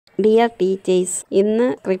Dear teachers, ഇന്ന്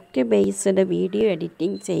script based video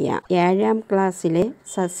editing ചെയ്യാം. 7ാം ക്ലാസ്സിലെ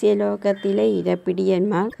സസ്യലോകത്തിലെ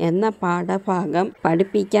ഇരപിടിയന്മാർ എന്ന പാഠഭാഗം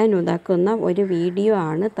പഠിപ്പിക്കാൻ ഉതകുന്ന ഒരു വീഡിയോ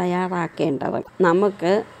ആണ് തയ്യാറാക്കേണ്ടത്.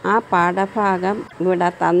 നമുക്ക് ആ പാഠഭാഗം ഇവിടെ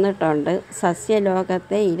തന്നിട്ടുണ്ട്.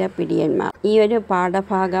 സസ്യലോകത്തെ ഇരപിടിയന്മാർ. ഈ ഒരു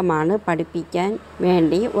പാഠഭാഗമാണ് പഠിപ്പിക്കാൻ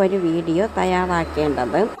വേണ്ടി ഒരു വീഡിയോ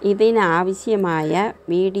തയ്യാറാക്കേണ്ടത്. ഇതിനാവശ്യമായ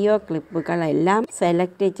വീഡിയോ ക്ലിപ്പുകളെല്ലാം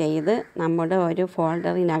സെലക്ട് ചെയ്ത് നമ്മുടെ ഒരു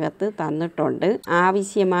ഫോൾഡറിനകത്ത് തന്നിട്ടുണ്ട്.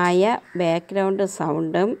 ആവശ്യമായ ബാക്ക്ഗ്രൗണ്ട്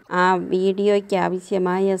സൗണ്ടും ആ വീഡിയോയ്ക്ക്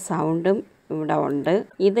ആവശ്യമായ സൗണ്ടും ഇവിടെ ഉണ്ട്.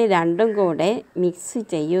 ഇത് രണ്ടും കൂടെ മിക്സ്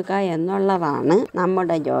ചെയ്യുക എന്നുള്ളതാണ്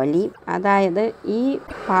നമ്മുടെ ജോലി. അതായത് ഈ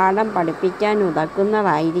പാഠം പഠിപ്പിക്കാൻ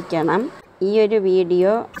ഉതകുന്നതായിരിക്കണം ഈ ഒരു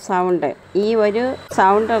വീഡിയോ സൗണ്ട്. ഈ ഒരു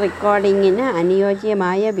സൗണ്ട് റെക്കോർഡിങ്ങിന്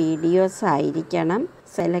അനുയോജ്യമായ വീഡിയോസ് ആയിരിക്കണം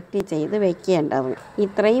സെലക്ട് ചെയ്ത് വെക്കേണ്ടത്.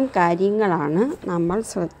 ഇത്രയും കാര്യങ്ങളാണ് നമ്മൾ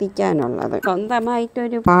ശ്രദ്ധിക്കാനുള്ളത്.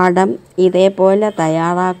 സ്വന്തമായിട്ടൊരു പാഠം ഇതേപോലെ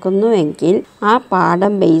തയ്യാറാക്കുന്നുവെങ്കിൽ ആ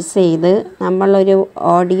പാഠം ബേസ് ചെയ്ത് നമ്മളൊരു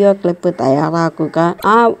ഓഡിയോ ക്ലിപ്പ് തയ്യാറാക്കുക.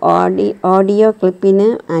 ആ ഓഡിയോ ക്ലിപ്പിന്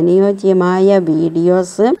അനുയോജ്യമായ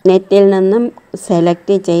വീഡിയോസ് നെറ്റിൽ നിന്നും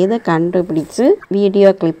സെലക്ട് ചെയ്ത് കണ്ടുപിടിച്ച് വീഡിയോ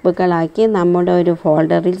ക്ലിപ്പുകളാക്കി നമ്മുടെ ഒരു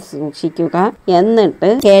ഫോൾഡറിൽ സൂക്ഷിക്കുക. എന്നിട്ട്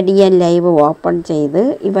KDN ലൈവ് ഓപ്പൺ ചെയ്ത്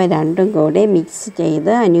ഇവ രണ്ടും കൂടെ മിക്സ് ചെയ്ത്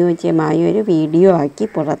അനുയോജ്യമായ ഒരു വീഡിയോ ആക്കി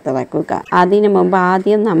പുറത്തിറക്കുക. അതിനു മുമ്പ്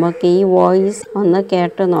ആദ്യം നമുക്ക് ഈ വോയിസ് ഒന്ന്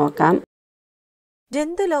കേട്ടു നോക്കാം.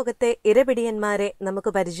 ജന്തുലോകത്തെ ഇരപിടിയന്മാരെ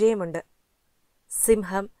നമുക്ക് പരിചയമുണ്ട്.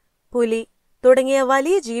 സിംഹം, പുലി തുടങ്ങിയ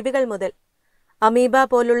വലിയ ജീവികൾ മുതൽ അമീബ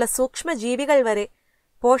പോലുള്ള സൂക്ഷ്മ ജീവികൾ വരെ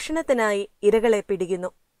പോഷണത്തിനായി ഇരകളെ പിടിക്കുന്നു.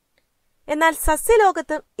 എന്നാൽ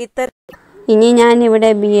സസ്യലോകത്ത് ഇനി ഞാൻ ഇവിടെ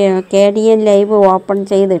KDN ലൈവ് ഓപ്പൺ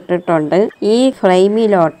ചെയ്തിട്ടിട്ടുണ്ട്. ഈ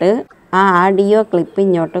ഫ്രെയിമിലോട്ട് ആ ഓഡിയോ ക്ലിപ്പ്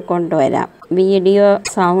ഇങ്ങോട്ട് കൊണ്ടുവരാം. വീഡിയോ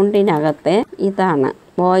സൗണ്ടിനകത്ത് ഇതാണ്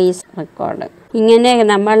വോയിസ് റെക്കോർഡ്. ഇങ്ങനെ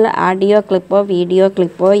നമ്മൾ ഓഡിയോ ക്ലിപ്പോ വീഡിയോ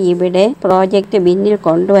ക്ലിപ്പോ ഇവിടെ പ്രോജക്റ്റ് ബിന്നിൽ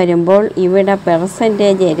കൊണ്ടുവരുമ്പോൾ ഇവിടെ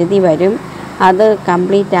പെർസെൻറ്റേജ് എഴുതി വരും. അത്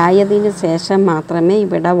കംപ്ലീറ്റ് ആയതിനു ശേഷം മാത്രമേ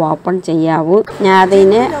ഇവിടെ ഓപ്പൺ ചെയ്യാവൂ. ഞാൻ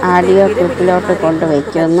അതിനെ ഓഡിയോ ക്ലിപ്പിലോട്ട്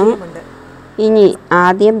കൊണ്ടുവയ്ക്കുന്നു. ഇനി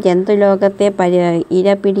ആദ്യം ജന്തുലോകത്തെ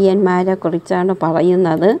ഇരപിടിയന്മാരെ കുറിച്ചാണ്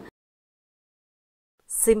പറയുന്നത്.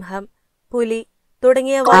 സിംഹം, പുലി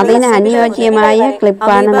തുടങ്ങിയ അതിന് അനുയോജ്യമായ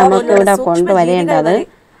ക്ലിപ്പാണ് നമുക്കിവിടെ കൊണ്ടുവരേണ്ടത്.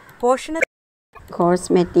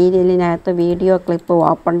 കോഴ്സ് മെറ്റീരിയലിനകത്ത് വീഡിയോ ക്ലിപ്പ്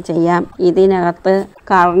ഓപ്പൺ ചെയ്യാം. ഇതിനകത്ത്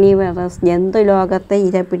കാർണിവറസ് ജന്തുലോകത്തെ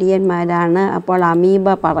ഇരപിടിയന്മാരാണ്. അപ്പോൾ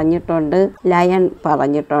അമീബ പറഞ്ഞിട്ടുണ്ട്, ലയൺ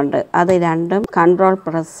പറഞ്ഞിട്ടുണ്ട്. അത് രണ്ടും കൺട്രോൾ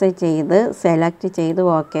പ്രസ് ചെയ്ത് സെലക്ട് ചെയ്ത്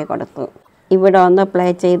ഓക്കെ കൊടുത്തു. ഇവിടെ ഒന്ന് പ്ലേ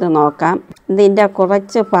ചെയ്ത് നോക്കാം. ഇതിൻ്റെ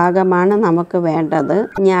കുറച്ച് ഭാഗമാണ് നമുക്ക് വേണ്ടത്.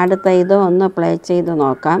 ഇനി അടുത്ത ഇത് ഒന്ന് പ്ലേ ചെയ്ത്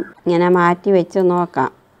നോക്കാം. ഇങ്ങനെ മാറ്റി വെച്ച്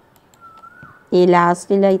നോക്കാം. ഈ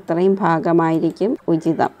ലാസ്റ്റിലെ ഇത്രയും ഭാഗമായിരിക്കും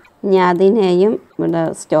ഉചിതം. ഇനി അതിനെയും ഇവിടെ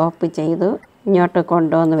സ്റ്റോപ്പ് ചെയ്തു ഇങ്ങോട്ട്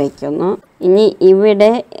കൊണ്ടുവന്ന് വയ്ക്കുന്നു. ഇനി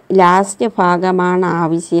ഇവിടെ ലാസ്റ്റ് ഭാഗമാണ്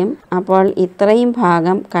ആവശ്യം. അപ്പോൾ ഇത്രയും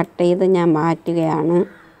ഭാഗം കട്ട് ചെയ്ത് ഞാൻ മാറ്റുകയാണ്.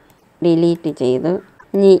 ഡിലീറ്റ് ചെയ്തു.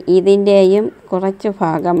 ഇനി ഇതിൻ്റെയും കുറച്ച്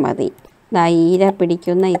ഭാഗം മതി. ഇര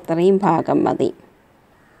പിടിക്കുന്ന ഇത്രയും ഭാഗം മതി.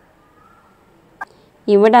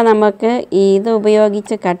 ഇവിടെ നമുക്ക് ഇത്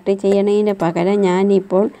ഉപയോഗിച്ച് കട്ട് ചെയ്യണതിന് പകരം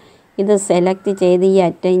ഞാനിപ്പോൾ ഇത് സെലക്ട് ചെയ്ത് ഈ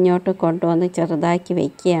അറ്റം ഇങ്ങോട്ട് കൊണ്ടുവന്ന് ചെറുതാക്കി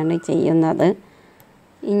വയ്ക്കുകയാണ് ചെയ്യുന്നത്.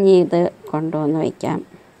 ഇനി ഇത് കൊണ്ടുവന്ന് വയ്ക്കാം.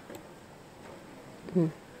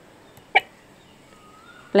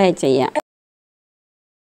 പ്ലേ ചെയ്യാം.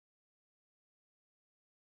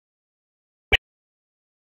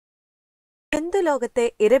 ജന്തുലോകത്തെ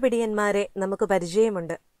ഇരപിടിയന്മാരെ നമുക്ക്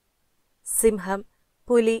പരിചയമുണ്ട്. സിംഹം,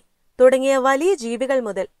 പുലി തുടങ്ങിയ വലിയ ജീവികൾ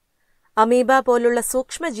മുതൽ അമീബ പോലുള്ള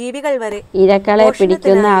സൂക്ഷ്മ ജീവികൾ വരെ ഇരകളെ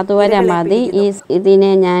പിടിക്കുന്ന അതുവരെ മതി.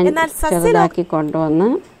 ഇതിനെ ഞാൻ ചെറുതാക്കി കൊണ്ടുവന്ന്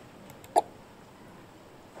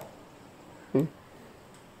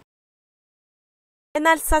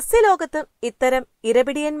എന്നാൽ സസ്യലോകത്തും ഇത്തരം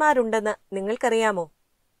ഇരപിടിയന്മാരുണ്ടെന്ന് നിങ്ങൾക്കറിയാമോ?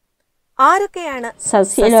 ആരൊക്കെയാണ്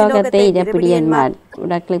സസ്യലോകത്തെ ഇരപിടിയന്മാർ?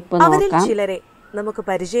 ഇവിടെ ക്ലിപ്പ് നോക്കാം. ചിലരെ നമുക്ക്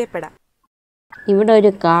പരിചയപ്പെടാം. ഇവിടെ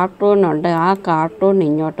ഒരു കാർട്ടൂൺ ഉണ്ട്. ആ കാർട്ടൂൺ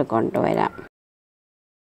ഇങ്ങോട്ട് കൊണ്ടുവരാം.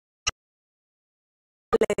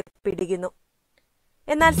 പിടിക്കുന്നു.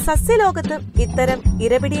 എന്നാൽ സസ്യലോകത്തും ഇത്തരം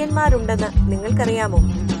ഇരപിടിയന്മാരുണ്ടെന്ന് നിങ്ങൾക്കറിയാമോ?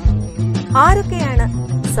 ആരൊക്കെയാണ്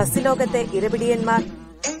സസ്യലോകത്തെ ഇരപിടിയന്മാർ?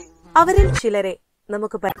 അവരിൽ ചിലരെ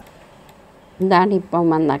നമുക്ക് ഇതാണ് ഇപ്പം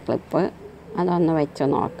വന്ന ക്ലിപ്പ്. അതൊന്ന് വെച്ച്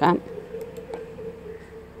നോക്കാം.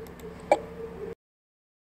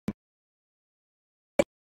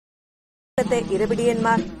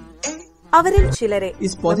 ഇരപിടിയന്മാർ അവരിൽ ചിലരെ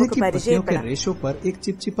നമുക്ക് പരിചയപ്പെടാം.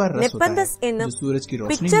 നെപ്പന്തസ് എന്നും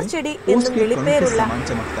പിക്ചർ ചെടി എന്നും വിളിപ്പേരുള്ള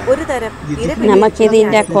ഒരു തരം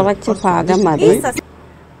നമുക്കിതിന്റെ കുറച്ച് ഭാഗം മതി.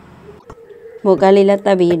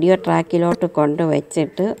 മുകളിലത്തെ വീഡിയോ ട്രാക്കിലോട്ട്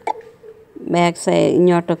കൊണ്ടുവച്ചിട്ട് ബാക്ക് സൈഡ്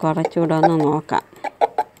ഇങ്ങോട്ട് കുറച്ചുകൂടെ ഒന്ന് നോക്കാം.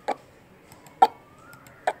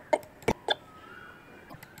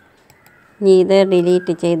 ഇനി ഇത്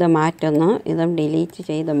ഡിലീറ്റ് ചെയ്ത് മാറ്റുന്നു, ഇതും ഡിലീറ്റ്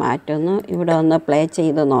ചെയ്ത് മാറ്റുന്നു. ഇവിടെ ഒന്ന് പ്ലേ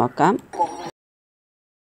ചെയ്ത് നോക്കാം.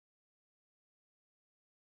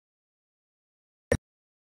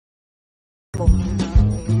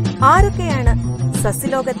 ആരൊക്കെയാണ്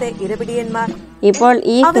സസ്യലോകത്തെ ഇരപിടിയന്മാർ? ഇപ്പോൾ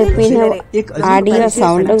ഈ ക്ലിപ്പിന്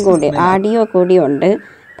ആഡിയോ കൂടി ഉണ്ട്.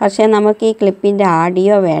 പക്ഷേ നമുക്ക് ഈ ക്ലിപ്പിൻ്റെ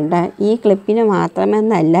ആഡിയോ വേണ്ട. ഈ ക്ലിപ്പിന്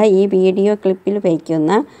മാത്രമെന്നല്ല, ഈ വീഡിയോ ക്ലിപ്പിൽ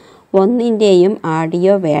വയ്ക്കുന്ന ഒന്നിൻ്റെയും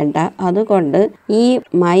ആഡിയോ വേണ്ട. അതുകൊണ്ട് ഈ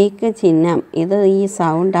മൈക്ക് ചിഹ്നം, ഇത് ഈ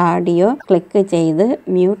സൗണ്ട് ആഡിയോ ക്ലിക്ക് ചെയ്ത്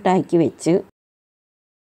മ്യൂട്ടാക്കി വെച്ച്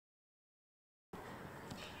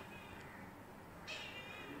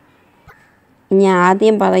ഇനി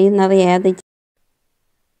ആദ്യം പറയുന്നത് ഏത്?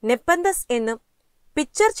 നെപ്പന്തസ് എന്നും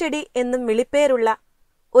പിച്ചർ ചെടി എന്നും വിളിപ്പേരുള്ള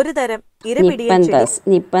ഒരു തരം ഇരപിടിയൻ ചെടി.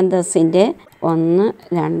 നിപ്പന്തസിൻ്റെ 1,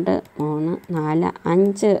 2, 3, 4,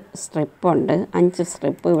 5 സ്ട്രിപ്പുണ്ട്. 5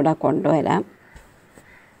 സ്ട്രിപ്പ് ഇവിടെ കൊണ്ടുവരാം.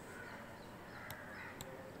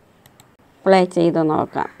 പ്ലേ ചെയ്ത്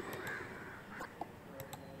നോക്കാം.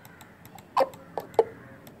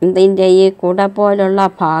 ഇതിൻ്റെ ഈ കുട പോലുള്ള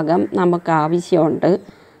ഭാഗം നമുക്ക് ആവശ്യമുണ്ട്.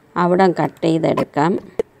 അവിടെ കട്ട് ചെയ്തെടുക്കാം.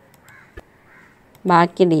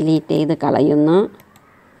 ബാക്കി ഡിലീറ്റ് ചെയ്ത് കളയുന്നു.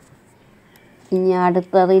 ഇനി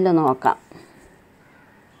അടുത്തതിൽ നോക്കാം.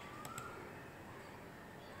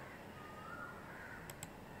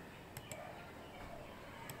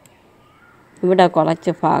 ഇവിടെ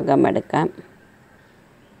കുറച്ച് ഭാഗം എടുക്കാം.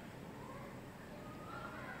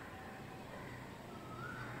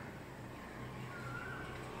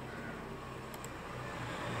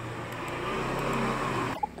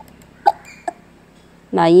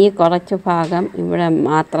 ഈ കുറച്ച് ഭാഗം ഇവിടെ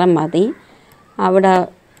മാത്രം മതി. അവിടെ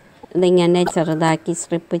ഇതിങ്ങനെ ചെറുതാക്കി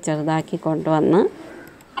സ്ട്രിപ്പ് ചെറുതാക്കി കൊണ്ടുവന്ന്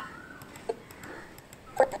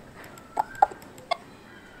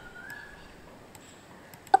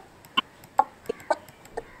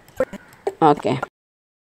ഓക്കെ.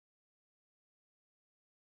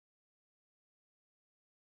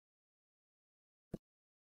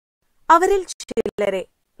 അവരിൽ ചിലരെ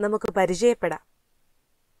നമുക്ക് പരിചയപ്പെടാം.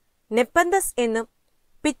 നെപ്പന്തസ് എന്നും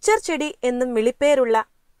പിച്ചർ ചെടി എന്നും വിളിപ്പേരുള്ള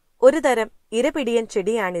ഒരു തരം ഇരപിടിയൻ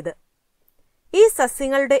ചെടിയാണിത്. ഈ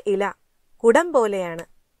സസ്യങ്ങളുടെ ഇല കുടം പോലെയാണ്.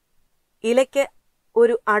 ഇലയ്ക്ക്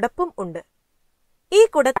ഒരു അടപ്പും ഉണ്ട്. ഈ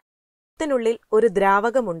കുടത്തിനുള്ളിൽ ഒരു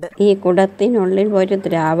ദ്രാവകമുണ്ട്.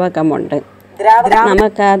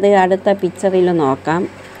 നമുക്കത് അടുത്ത പിക്ചറിൽ നോക്കാം.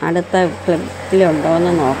 അടുത്ത ക്ലിപ്പിലുണ്ടോ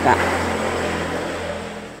എന്ന് നോക്കാം.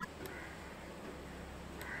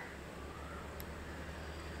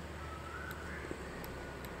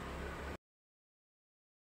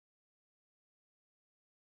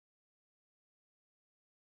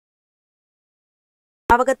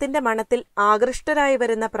 ദ്രാവകത്തിന്റെ മണത്തിൽ ആകൃഷ്ടരായി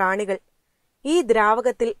വരുന്ന പ്രാണികൾ ഈ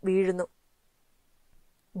ദ്രാവകത്തിൽ വീഴുന്നു.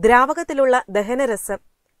 ദ്രാവകത്തിലുള്ള ദഹനരസം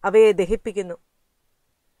അവയെ ദഹിപ്പിക്കുന്നു.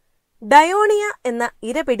 ഡയോണിയ എന്ന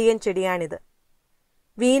ഇരപിടിയൻ ചെടിയാണിത്.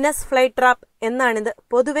 വീനസ് ഫ്ലൈട്രാപ്പ് എന്നാണിത്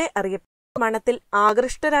പൊതുവെ അറിയപ്പെടുന്നത്. മണത്തിൽ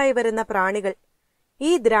ആകൃഷ്ടരായി വരുന്ന പ്രാണികൾ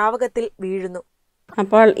ഈ ദ്രാവകത്തിൽ വീഴുന്നു.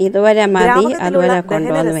 അപ്പോൾ ഇതുവരെ മതി, അതുവരെ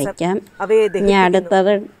കൊണ്ടുവന്ന് വയ്ക്കാം. ഇനി അടുത്ത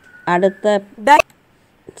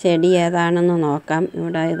ചെടി ഏതാണെന്ന് നോക്കാം.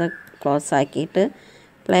 ഇവിടെ ഇത് ക്ലോസ് ആക്കിയിട്ട്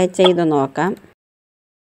പ്ലേ ചെയ്ത് നോക്കാം.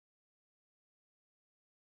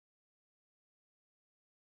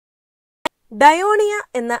 ഡയോണിയ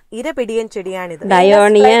എന്ന ഇരപിടിയൻ ചെടിയാണിത്.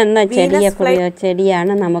 ഡയോണിയ എന്ന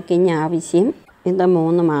ചെടിയാണ് നമുക്കിനി ആവശ്യം. ഇത്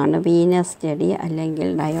 3മാണ്: വീനസ് ചെടി അല്ലെങ്കിൽ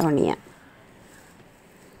ഡയോണിയ.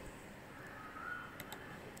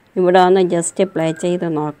 ഇവിടെ ഒന്ന് ജസ്റ്റ് പ്ലേ ചെയ്ത്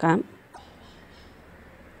നോക്കാം.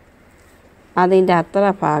 അതിൻ്റെ അത്ര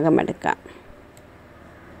ഭാഗം എടുക്കാം.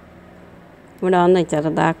 ഇവിടെ ഒന്ന്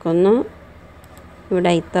ചെറുതാക്കുന്നു.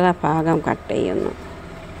 ഇവിടെ ഇത്ര ഭാഗം കട്ട് ചെയ്യുന്നു.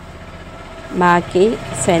 ബാക്കി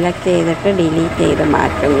സെലക്ട് ചെയ്തിട്ട് ഡിലീറ്റ് ചെയ്ത്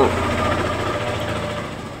മാറ്റുന്നു.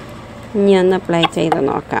 ഇനി ഒന്ന് പ്ലേ ചെയ്ത്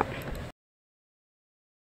നോക്കാം.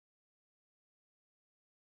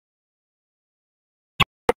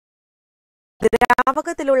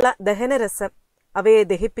 ദ്രാവകത്തിലുള്ള ദഹനരസം അവയെ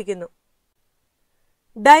ദഹിപ്പിക്കുന്നു.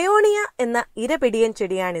 ഡയോണിയ എന്ന ഇരപിടിയൻ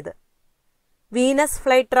ചെടിയാണിത്. വീനസ്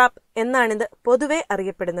ഫ്ലൈട്രാപ്പ് എന്നാണിത് പൊതുവെ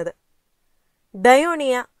അറിയപ്പെടുന്നത്.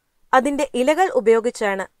 ഡയോണിയ അതിന്റെ ഇലകൾ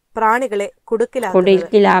ഉപയോഗിച്ചാണ് പ്രാണികളെ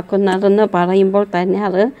കുടുക്കിലാക്കുന്നതെന്ന് പറയുമ്പോൾ തന്നെ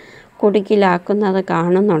അത് കുടുക്കിലാക്കുന്നത്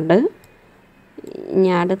കാണുന്നുണ്ട്.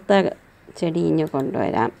 ഇനി അടുത്ത ചെടി ഇനി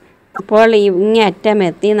കൊണ്ടുവരാം. അപ്പോൾ ഇങ്ങേ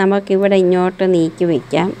അറ്റമെത്തി നമുക്കിവിടെ ഇങ്ങോട്ട് നീക്കി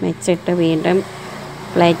വയ്ക്കാം. വെച്ചിട്ട് വീണ്ടും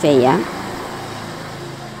പ്ലേ ചെയ്യാം.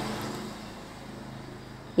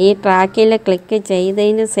 ഈ ട്രാക്കിൽ ക്ലിക്ക്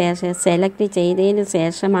ചെയ്തതിന് ശേഷം സെലക്ട് ചെയ്തതിന്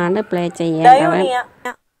ശേഷമാണ് പ്ലേ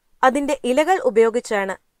ചെയ്യേണ്ടത്. അതിന്റെ ഇലകൾ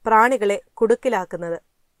ഉപയോഗിച്ചാണ് പ്രാണികളെ കുടുക്കിലാക്കുന്നത്.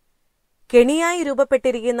 കെണിയായി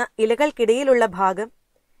രൂപപ്പെട്ടിരിക്കുന്ന ഇലകൾക്കിടയിലുള്ള ഭാഗം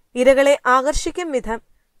ഇരകളെ ആകർഷിക്കും വിധം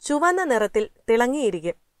ചുവന്ന നിറത്തിൽ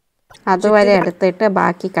തിളങ്ങിയിരിക്കും. അതുവരെ എടുത്തിട്ട്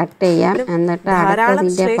ബാക്കി കട്ട് ചെയ്യാം. എന്നിട്ട്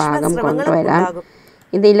അടുത്തതിൻ്റെ ഭാഗം കൊണ്ടുവരാം.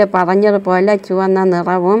 ഇതിൽ പറഞ്ഞതുപോലെ ചുവന്ന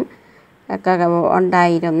നിറവും ഒക്കെ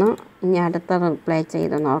ഉണ്ടായിരുന്നു. ഇനി അടുത്തത് പ്ലേ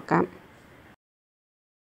ചെയ്ത് നോക്കാം.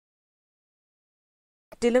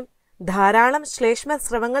 ചുറ്റിലും ധാരാളം ശ്ലേഷ്മ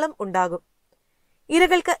സ്രവങ്ങളും ഉണ്ടാകും.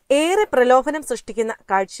 ഇരകൾക്ക് ഏറെ പ്രലോഭനം സൃഷ്ടിക്കുന്ന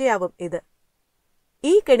കാഴ്ചയാവും ഇത്.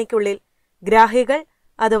 ഈ കെണിക്കുള്ളിൽ ഗ്രാഹികൾ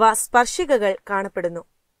അഥവാ സ്പർശികകൾ കാണപ്പെടുന്നു.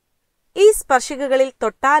 ഈ സ്പർശികകളിൽ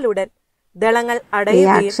തൊട്ടാലുടൻ ദളങ്ങൾ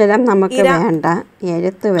അക്ഷരം നമുക്ക് വേണ്ട,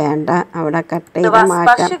 എഴുത്ത് വേണ്ട, അവിടെ കട്ട് ചെയ്ത്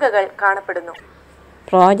സ്പർശികകൾ കാണപ്പെടുന്നു.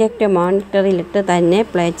 പ്രോജക്റ്റ് മോണിറ്ററിലിട്ട് തന്നെ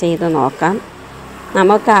പ്ലേ ചെയ്ത് നോക്കാം.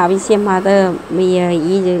 നമുക്ക് ആവശ്യം അത്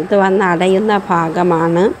ഇത് വന്ന് അടയുന്ന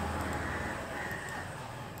ഭാഗമാണ്.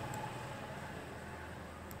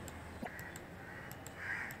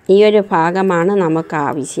 ഈ ഒരു ഭാഗമാണ് നമുക്ക്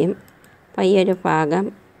ആവശ്യം. അപ്പോൾ ഈ ഒരു ഭാഗം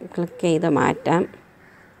ക്ലിക്ക് ചെയ്ത് മാറ്റാം.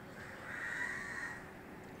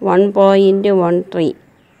 1.13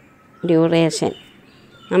 ഡ്യൂറേഷൻ.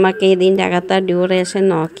 നമുക്ക് ഇതിൻ്റെ അകത്തെ ഡ്യൂറേഷൻ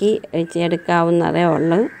നോക്കി വെച്ചെടുക്കാവുന്നതേ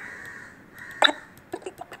ഉള്ളൂ.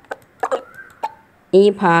 ഈ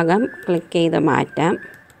ഭാഗം ക്ലിക്ക് ചെയ്ത് മാറ്റാം.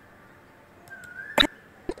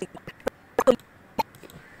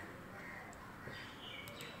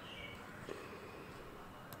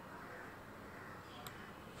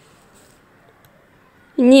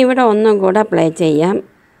 ഇനി ഇവിടെ ഒന്നും കൂടെ പ്ലേ ചെയ്യാം.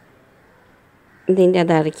 ഇതിൻ്റെ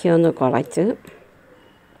ദൈർഘ്യം ഒന്ന് കുറച്ച്.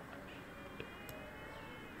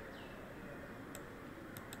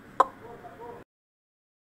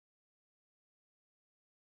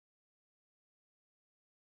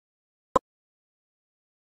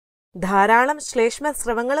 ധാരാളം ശ്ലേഷ്മ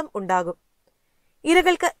സ്രവങ്ങളും ഉണ്ടാകും.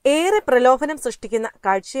 ഇരകൾക്ക് ഏറെ പ്രലോഭനം സൃഷ്ടിക്കുന്ന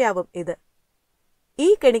കാഴ്ചയാവും ഇത്. ഈ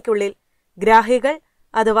കെണിക്കുള്ളിൽ ഗ്രാഹികൾ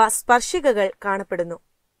അഥവാ സ്പർശികകൾ കാണപ്പെടുന്നു.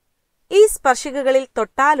 ഈ സ്പർശികകളിൽ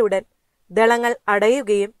തൊട്ടാലുടൻ ദളങ്ങൾ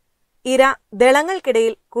അടയുകയും ഇര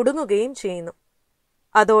ദളങ്ങൾക്കിടയിൽ കുടുങ്ങുകയും ചെയ്യുന്നു.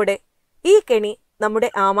 അതോടെ ഈ കെണി നമ്മുടെ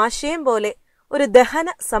ആമാശയം പോലെ ഒരു ദഹന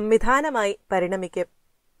സംവിധാനമായി പരിണമിക്കും.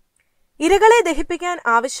 ഇരകളെ ദഹിപ്പിക്കാൻ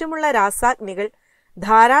ആവശ്യമുള്ള രാസാഗ്നികൾ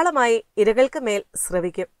ധാരാളമായി ഇരകൾക്ക് മേൽ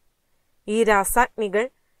സ്രവിക്കും. ഈ രാസാഗ്നികൾ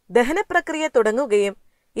ദഹനപ്രക്രിയ തുടങ്ങുകയും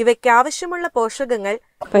ഇവയ്ക്കാവശ്യമുള്ള പോഷകങ്ങൾ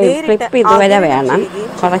ഇതുവരെ വേണം.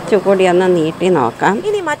 കുറച്ചുകൂടി ഒന്ന് നീട്ടി നോക്കാം.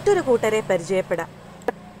 ഇനി മറ്റൊരു കൂട്ടരെ പരിചയപ്പെടാം.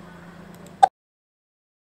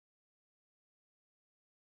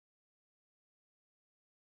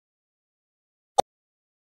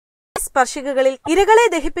 സ്പർശികകളിൽ ഇരകളെ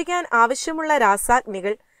ദഹിപ്പിക്കാൻ ആവശ്യമുള്ള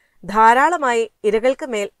രാസാഗ്നികൾ ധാരാളമായി ഇരകൾക്ക്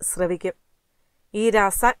മേൽ സ്രവിക്കും. ഈ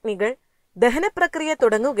രാസാഗ്നികൾ ദഹനപ്രക്രിയ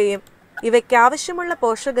തുടങ്ങുകയും ഇവയ്ക്കാവശ്യമുള്ള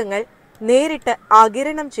പോഷകങ്ങൾ നേരിട്ട്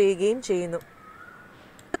ആഗിരണം ചെയ്യുകയും ചെയ്യുന്നു.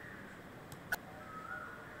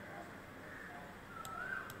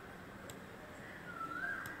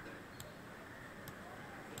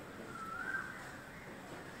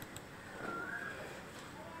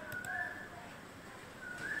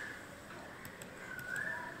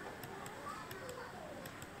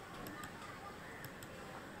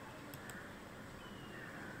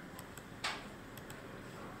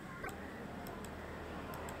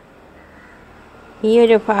 ഈ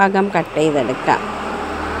ഒരു ഭാഗം കട്ട് ചെയ്തെടുക്കാം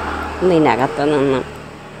ഇതിനകത്ത് നിന്ന്.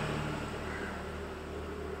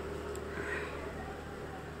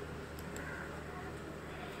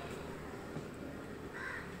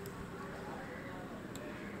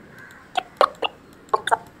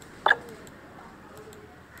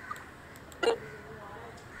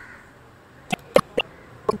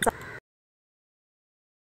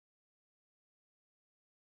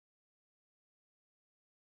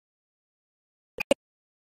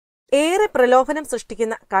 ഏറെ പ്രലോഭനം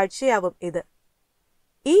സൃഷ്ടിക്കുന്ന കാഴ്ചയാവും ഇത്.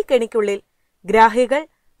 ഈ കെണിക്കുള്ളിൽ ഗ്രാഹികൾ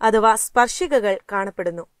അഥവാ സ്പർശികകൾ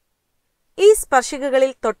കാണപ്പെടുന്നു. ഈ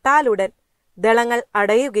സ്പർശികകളിൽ തൊട്ടാലുടൻ ദളങ്ങൾ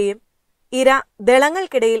അടയുകയും ഇര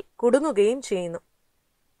ദളങ്ങൾക്കിടയിൽ കുടുങ്ങുകയും ചെയ്യുന്നു.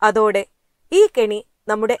 അതോടെ ഈ കെണി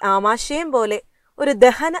നമ്മുടെ ആമാശയം പോലെ ഒരു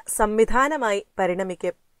ദഹന സംവിധാനമായി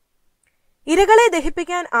പരിണമിക്കും. ഇരകളെ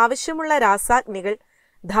ദഹിപ്പിക്കാൻ ആവശ്യമുള്ള രാസാഗ്നികൾ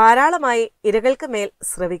ധാരാളമായി ഇരകൾക്ക് മേൽ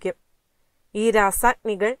സ്രവിക്കും. ഈ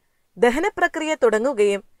രാസാഗ്നികൾ ദഹനപ്രക്രിയ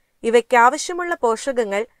തുടങ്ങുകയും ഇവയ്ക്കാവശ്യമുള്ള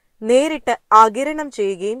പോഷകങ്ങൾ നേരിട്ട് ആഗിരണം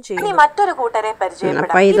ചെയ്യുകയും ചെയ്യുന്നു. മറ്റൊരു കൂട്ടരെ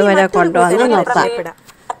പരിചയപ്പെടാം.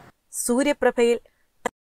 സൂര്യപ്രഭയിൽ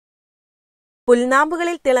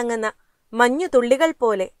പുൽനാമ്പുകളിൽ തിളങ്ങുന്ന മഞ്ഞുതുള്ളികൾ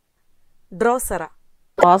പോലെ ഡ്രോസറ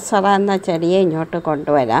എന്ന ചെടിയെ ഇങ്ങോട്ട്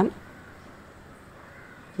കൊണ്ടുവരാം.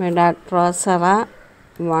 ഇവിടെ ഡ്രോസറ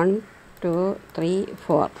 1 2 3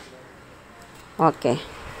 4. ഓക്കെ.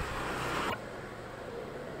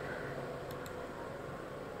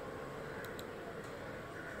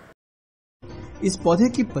 इस पौधे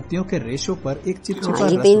की पत्तियों के रेशों पर एक चिपचिपा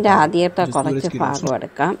रस ഇതിൻ്റെ होता है, ആദ്യത്തെ जो കുറച്ച് सूरज की ഭാഗം रोशनी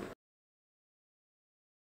എടുക്കാം.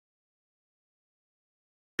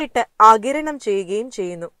 ഇട്ട് ആഗിരണം ചെയ്യുകയും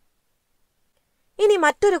ചെയ്യുന്നു. ഇനി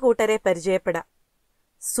മറ്റൊരു കൂട്ടരെ പരിചയപ്പെടാം.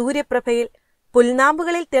 സൂര്യപ്രഭയിൽ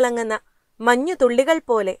പുൽനാമ്പുകളിൽ തിളങ്ങുന്ന മഞ്ഞുതുള്ളികൾ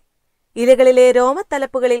പോലെ ഇലകളിലെ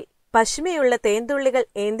രോമത്തലപ്പുകളിൽ പശ്മിയുള്ള തേൻതുള്ളികൾ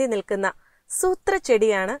ഏന്തി നിൽക്കുന്ന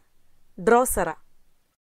സൂത്രച്ചെടിയാണ് ഡ്രോസറ.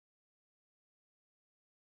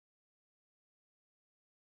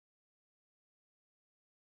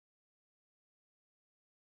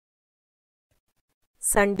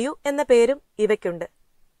 സൺഡ്യൂ എന്ന പേരും ഇവയ്ക്കുണ്ട്.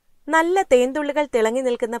 നല്ല തേൻതുള്ളികൾ തിളങ്ങി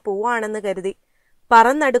നിൽക്കുന്ന പൂവാണെന്ന് കരുതി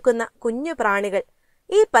പറന്നടുക്കുന്ന കുഞ്ഞു പ്രാണികൾ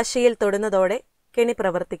ഈ പശയിൽ തൊടുന്നതോടെ കെണി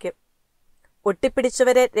പ്രവർത്തിക്കും.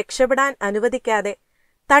 ഒട്ടിപ്പിടിച്ചവരെ രക്ഷപ്പെടാൻ അനുവദിക്കാതെ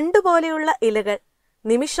തണ്ടുപോലെയുള്ള ഇലകൾ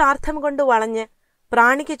നിമിഷാർത്ഥം കൊണ്ട് വളഞ്ഞ്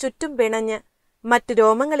പ്രാണിക്ക് ചുറ്റും പിണഞ്ഞ് മറ്റു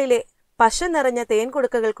രോമങ്ങളിലെ പശ നിറഞ്ഞ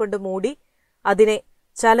തേൻകൊടുക്കകൾ കൊണ്ട് മൂടി അതിനെ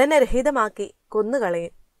ചലനരഹിതമാക്കി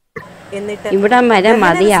കൊന്നുകളയും. എന്നിട്ട്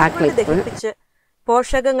ദഹിപ്പിച്ച്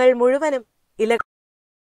പോഷകങ്ങൾ മുഴുവനും ഇല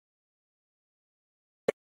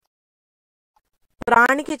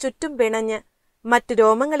പ്രാണിക്ക് ചുറ്റും പിണഞ്ഞ് മറ്റു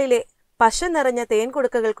രോമങ്ങളിലെ പശ നിറഞ്ഞ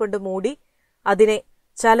തേൻകൊടുക്കകൾ കൊണ്ട് മൂടി അതിനെ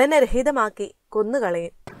ചലനരഹിതമാക്കി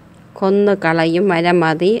കൊന്നുകളയും വരെ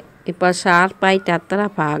മതി. ഇപ്പോൾ ഷാർപ്പായിട്ട് അത്ര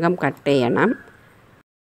ഭാഗം കട്ട് ചെയ്യണം.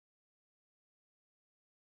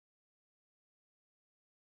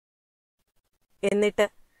 എന്നിട്ട്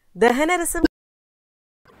ദഹനരസം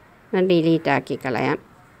ഡിലീറ്റ് ആക്കി കളയാം.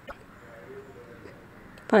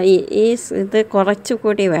 അപ്പോൾ ഇത്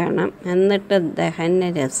കുറച്ചുകൂടി വേണം. എന്നിട്ട്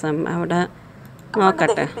ദഹനരസം അവിടെ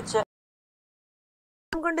നോക്കട്ടെ.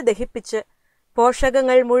 കൊണ്ട് ദഹിപ്പിച്ച്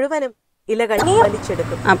പോഷകങ്ങൾ മുഴുവനും ഇലകൾ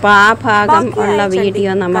വലിച്ചെടുക്കും. അപ്പോൾ ആ ഭാഗം ഉള്ള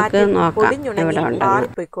വീഡിയോ നമുക്ക് നോക്കാം. ഇവിടെ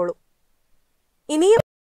മാറിപ്പോയിക്കോളും. ഇനിയും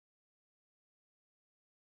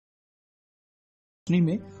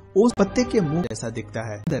में ओस पत्ते के मुंह जैसा दिखता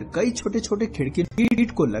है. अंदर कई छोटे छोटे खिड़की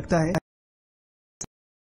कीट को लगता है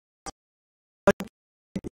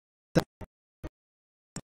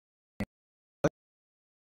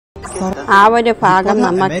ആ ഒരു ഭാഗം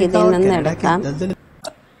നമുക്ക് ഇതിൽ നിന്ന് എടുക്കാം.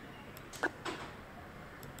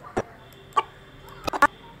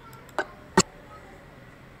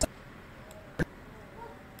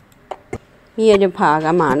 ഈ ഒരു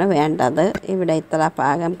ഭാഗമാണ് വേണ്ടത്. ഇവിടെ ഇത്ര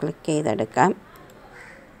ഭാഗം ക്ലിക്ക് ചെയ്തെടുക്കാം.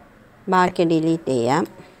 ബാക്കി ഡിലീറ്റ് ചെയ്യാം.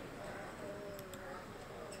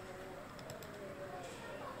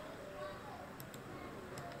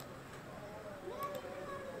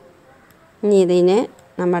 ഇനി ഇതിനെ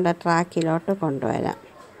നമ്മുടെ ട്രാക്കിലോട്ട് കൊണ്ടുവരാം.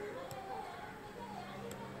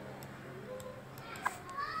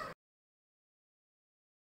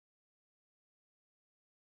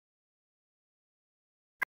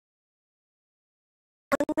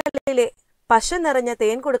 പശ നിറഞ്ഞ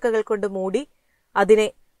തേൻകൊടുക്കകൾ കൊണ്ട് മൂടി അതിനെ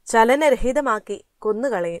ചലനരഹിതമാക്കി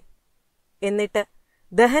കൊന്നുകളയും. എന്നിട്ട്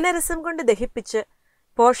ദഹനരസം കൊണ്ട് ദഹിപ്പിച്ച്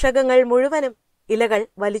പോഷകങ്ങൾ മുഴുവനും ഇലകൾ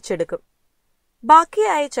വലിച്ചെടുക്കും.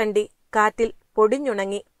 ബാക്കിയായ ചണ്ടി കാറ്റിൽ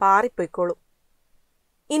പൊടിഞ്ഞുണങ്ങി പാറിപ്പൊയ്ക്കോളും.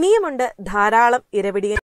 ഇനിയുമുണ്ട് ധാരാളം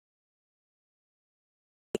ഇരപിടിയൻ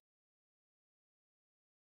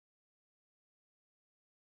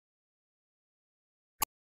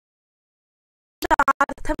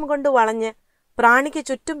കൊണ്ട് വളഞ്ഞ് പ്രാണിക്ക്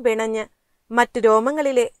ചുറ്റും പിണഞ്ഞ് മറ്റു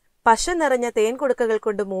രോമങ്ങളിലെ പശ നിറഞ്ഞ തേൻകൊടുക്കകൾ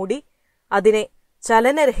കൊണ്ട് മൂടി അതിനെ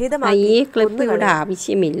ചലനരഹിതമാക്കി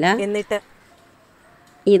ആവശ്യമില്ല. എന്നിട്ട്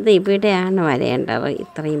ഇത് ഇവിടെയാണ് വരേണ്ടത്.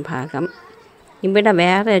 ഇത്രയും ഭാഗം ഇവിടെ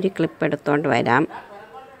വേറെ ഒരു ക്ലിപ്പ് എടുത്തോണ്ട് വരാം.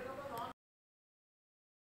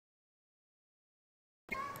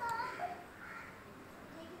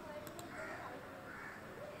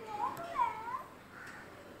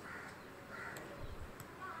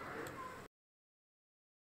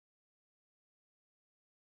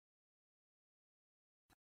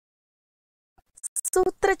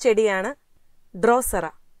 സൂത്രച്ചെടിയാണ് ഡ്രോസറ.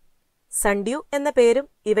 സൺഡ്യൂ എന്ന പേരും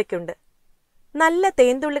ഇവയ്ക്കുണ്ട്. നല്ല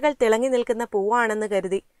തേൻതുള്ളികൾ തിളങ്ങി നിൽക്കുന്ന പൂവാണെന്ന്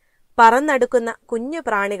കരുതി പറന്നടുക്കുന്ന കുഞ്ഞു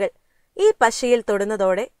പ്രാണികൾ ഈ പശയിൽ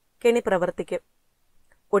തൊടുന്നതോടെ കെണി പ്രവർത്തിക്കും.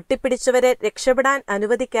 ഒട്ടിപ്പിടിച്ചവരെ രക്ഷപ്പെടാൻ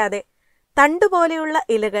അനുവദിക്കാതെ തണ്ടുപോലെയുള്ള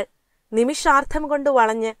ഇലകൾ നിമിഷാർത്ഥം കൊണ്ട്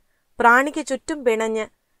വളഞ്ഞ് പ്രാണിക്ക് ചുറ്റും പിണഞ്ഞ്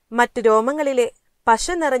മറ്റു രോമങ്ങളിലെ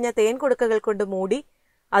പശ നിറഞ്ഞ തേൻകൊടുക്കകൾ കൊണ്ട് മൂടി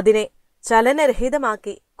അതിനെ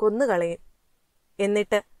ചലനരഹിതമാക്കി കൊന്നുകളയും.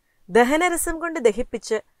 എന്നിട്ട് ദഹനരസം കൊണ്ട്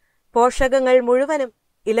ദഹിപ്പിച്ച് പോഷകങ്ങൾ മുഴുവനും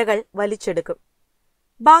ഇലകൾ വലിച്ചെടുക്കും.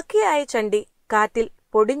 ബാക്കിയായ ചണ്ടി കാറ്റിൽ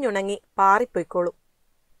പൊടിഞ്ഞുണങ്ങി പാറിപ്പൊയ്ക്കോളും.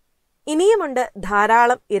 ഇനിയുമുണ്ട്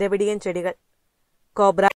ധാരാളം ഇരപിടിയൻ ചെടികൾ.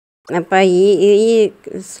 കോബ്ര. അപ്പം ഈ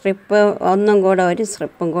സ്ട്രിപ്പ് ഒന്നും കൂടെ, ഒരു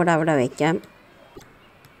സ്ട്രിപ്പും കൂടെ അവിടെ വയ്ക്കാം.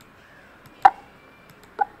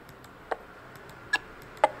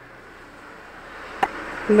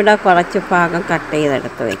 ഇവിടെ കുറച്ച് ഭാഗം കട്ട്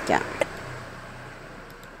ചെയ്തെടുത്ത് വയ്ക്കാം.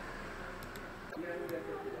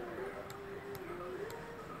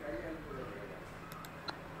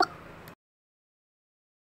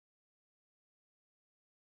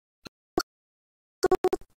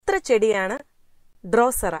 ചെടിയാണ്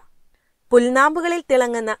ഡ്രോസറ. പുൽനാമ്പുകളിൽ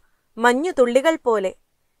തിളങ്ങുന്ന മഞ്ഞുതുള്ളികൾ പോലെ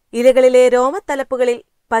ഇലകളിലെ രോമത്തലപ്പുകളിൽ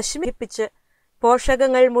പശ്മിപ്പിച്ച്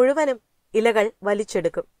പോഷകങ്ങൾ മുഴുവനും ഇലകൾ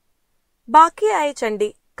വലിച്ചെടുക്കും. ബാക്കിയായ ചണ്ടി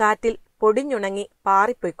കാറ്റിൽ പൊടിഞ്ഞുണങ്ങി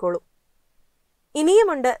പാറിപ്പൊയ്ക്കോളും.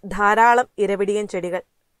 ഇനിയുമുണ്ട് ധാരാളം ഇരപിടിയൻ ചെടികൾ.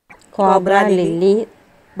 Cobra lily,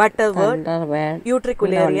 ബട്ടർവേർഡ്,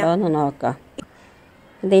 യൂട്രിക്കുലേറിയ. നോക്കാം.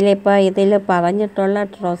 ഇതിൽ പറഞ്ഞിട്ടുള്ള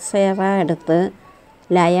ഡ്രോസേറ എടുത്ത്,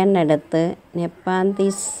 ലയൺ എടുത്ത്,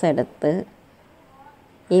 നെപ്പാന്തിസ് എടുത്ത്,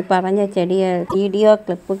 ഈ പറഞ്ഞ വീഡിയോ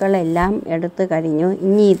ക്ലിപ്പുകളെല്ലാം എടുത്തു കഴിഞ്ഞു.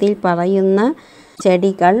 ഇനി ഇതിൽ പറയുന്ന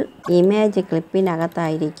ചെടികൾ ഇമേജ്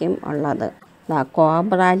ക്ലിപ്പിനകത്തായിരിക്കും ഉള്ളത്.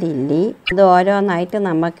 കോബ്ര ലില്ലി, ഇത് ഓരോന്നായിട്ട്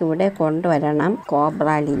നമുക്കിവിടെ കൊണ്ടുവരണം. കോബ്ര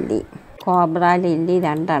ലില്ലി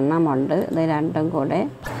 2 ഉണ്ട്. ഇത് രണ്ടും കൂടെ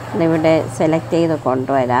ഇതിവിടെ സെലക്ട് ചെയ്ത്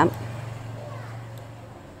കൊണ്ടുവരാം.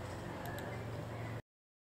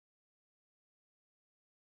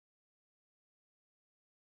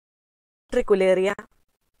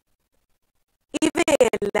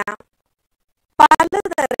 ഇവയെല്ലാം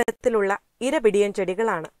പലതരത്തിലുള്ള ഇരപിടിയൻ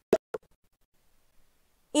ചെടികളാണ്.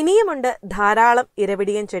 ഇനിയുമുണ്ട് ധാരാളം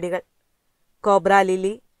ഇരപിടിയൻ ചെടികൾ. Cobra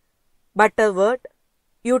lily, ബട്ടർവേർഡ്,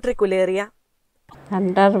 യൂട്രിക്കുലേറിയ.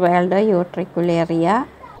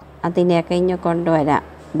 അതിനെയൊക്കെ ഇനി കൊണ്ടുവരാം.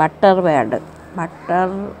 ബട്ടർവേർഡ്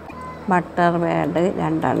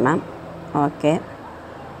 2. ഓക്കെ.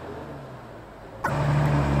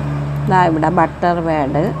 ഇവിടെ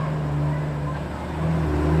ബട്ടർവേർഡ്,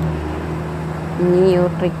 ഇനി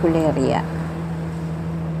യൂട്രിക്കുലേറിയ.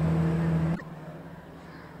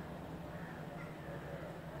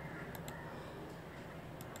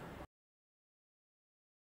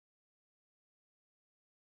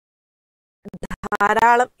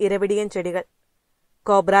 ധാരാളം ഇരപിടിയൻ ചെടികൾ.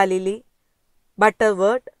 Cobra lily,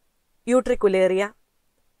 ബട്ടർവേർഡ്, യൂട്രിക്കുലേറിയ.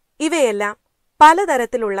 ഇവയെല്ലാം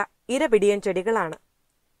പലതരത്തിലുള്ള ഇരപിടിയൻ ചെടികളാണ്.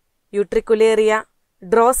 യൂട്രിക്കുലേറിയ,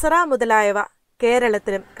 ഡ്രോസറ മുതലായവ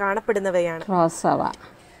കേരളത്തിലും കാണപ്പെടുന്നവയാണ്.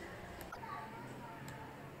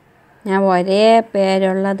 ഞാൻ ഒരേ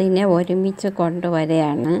പേരുള്ളതിനെ ഒരുമിച്ച്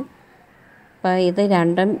കൊണ്ടുവരികയാണ്. അപ്പോൾ ഇത്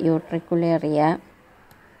രണ്ടും യൂട്രിക്കുലേറിയ.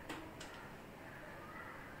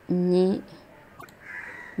 ഇനി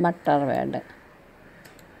ബട്ടർവേർഡ്,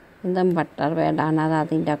 ഇതും ബട്ടർവേർഡാണ്. അത്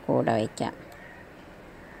അതിൻ്റെ കൂടെ വയ്ക്കാം.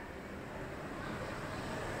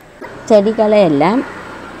 ചെടികളെയെല്ലാം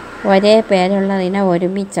ഒരേ പേരുള്ളതിനെ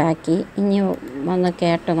ഒരുമിച്ചാക്കി ഇനി ഒന്ന്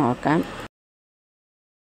കേട്ട് നോക്കാം.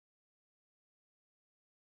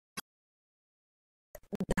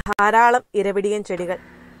 ധാരാളം ഇരപിടിയൻ ചെടികൾ.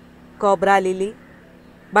 Cobra lily,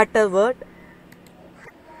 ബട്ടർവേർഡ്.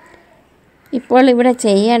 ഇപ്പോൾ ഇവിടെ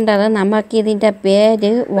ചെയ്യേണ്ടത്, നമുക്കിതിൻ്റെ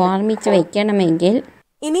പേര് ഓർമ്മിച്ച് വയ്ക്കണമെങ്കിൽ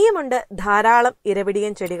ഇനിയുമുണ്ട് ധാരാളം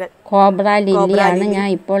ഇരപിടിയൻ ചെടികൾ. കോബ്ര ലില്ലിയാണ് ഞാൻ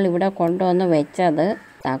ഇപ്പോൾ ഇവിടെ കൊണ്ടുവന്ന് വെച്ചത്.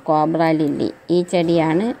 കോബ്ര ലില്ലി, ഈ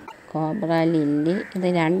ചെടിയാണ് കോബ്ര ലില്ലി. ഇത്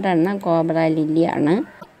 2 കോബ്ര ലില്ലിയാണ്.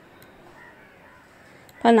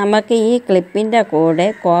 അപ്പം നമുക്ക് ഈ ക്ലിപ്പിൻ്റെ കൂടെ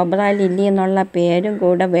കോബ്ര ലില്ലി എന്നുള്ള പേരും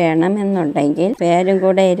കൂടെ വേണമെന്നുണ്ടെങ്കിൽ പേരും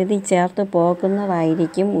കൂടെ എഴുതി ചേർത്ത്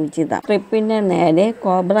പോകുന്നതായിരിക്കും ഉചിതം. ക്ലിപ്പിൻ്റെ നേരെ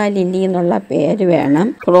കോബ്ര ലില്ലി എന്നുള്ള പേര് വേണം.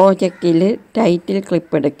 പ്രോജക്റ്റിൽ ടൈറ്റിൽ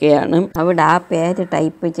ക്ലിപ്പ് എടുക്കുകയാണ്. അവിടെ ആ പേര്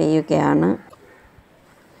ടൈപ്പ് ചെയ്യുകയാണ്.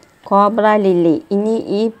 Cobra lily. ഇനി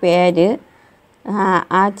ഈ പേര്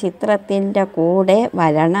ആ ചിത്രത്തിൻ്റെ കൂടെ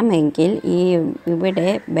വരണമെങ്കിൽ ഇവിടെ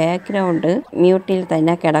ബാക്ക്ഗ്രൗണ്ട് മ്യൂട്ടിൽ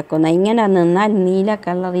തന്നെ കിടക്കുന്ന, ഇങ്ങനെ നിന്നാൽ നീല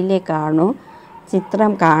കളറിലേ കാണൂ,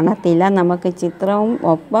 ചിത്രം കാണത്തില്ല. നമുക്ക് ചിത്രവും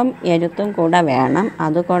ഒപ്പം എഴുത്തും കൂടെ വേണം.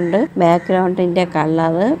 അതുകൊണ്ട് ബാക്ക്ഗ്രൗണ്ടിൻ്റെ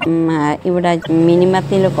കളറ് ഇവിടെ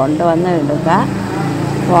മിനിമത്തിൽ കൊണ്ടുവന്ന് ഇടുക.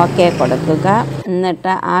 ഓക്കെ കൊടുക്കുക.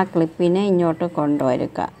 എന്നിട്ട് ആ ക്ലിപ്പിനെ ഇങ്ങോട്ട്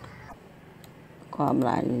കൊണ്ടുവരിക.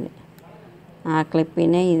 കോബ്രയിൽ ആ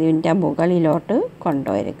ക്ലിപ്പിനെ ഇതിൻ്റെ മുകളിലോട്ട്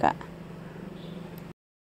കൊണ്ടുവരിക.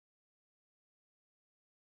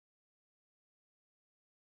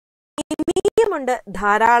 ഇനിയുമുണ്ട്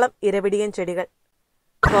ധാരാളം ഇരപിടിയൻ ചെടികൾ.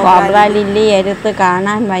 കോബ്ര ലില്ലി എഴുത്ത്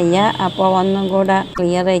കാണാൻ വയ്യ. അപ്പോൾ ഒന്നും കൂടെ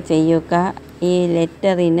ക്ലിയർ ചെയ്യുക. ഈ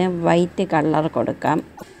ലെറ്ററിന് വൈറ്റ് കളർ കൊടുക്കാം.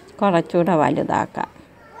 കുറച്ചുകൂടെ വലുതാക്കാം.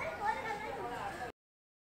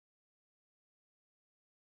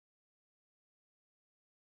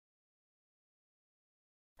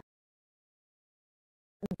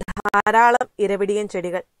 ധാരാളം ഇരപിടിയൻ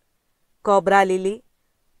ചെടികൾ. കോബ്ര ലില്ലി,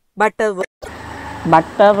 ബട്ടർ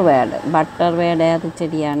വേഡ് ഏത്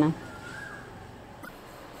ചെടിയാണ്?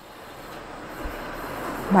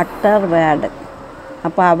 Butter word.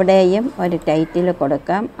 അപ്പോൾ അവിടെയും ഒരു ടൈറ്റിൽ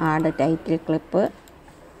കൊടുക്കാം. Add title clip.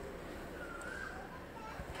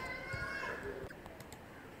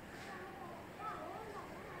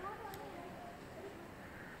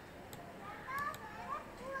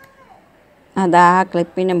 അത് ആ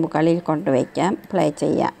ക്ലിപ്പിന് മുകളിൽ കൊണ്ടുവയ്ക്കാം. പ്ലേ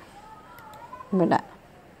ചെയ്യാം. ഇവിടെ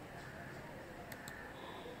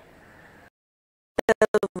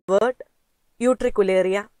വേർഡ്,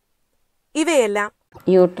 യൂട്രിക്കുലേറിയ, ഇവയെല്ലാം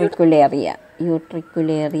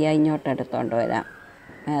യൂട്രിക്കുലേറിയ ഇങ്ങോട്ട് എടുത്തുകൊണ്ട് വരാം.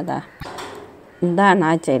 ഇതാണ്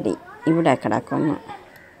ആ ചെടി ഇവിടെ കിടക്കുന്നു.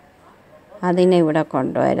 അതിനെ ഇവിടെ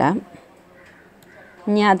കൊണ്ടുവരാം.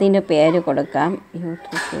 ഇനി അതിന് പേര് കൊടുക്കാം.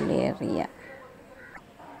 യൂട്രിക്കുലേറിയ.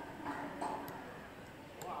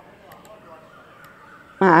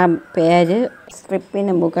 ആ പേര്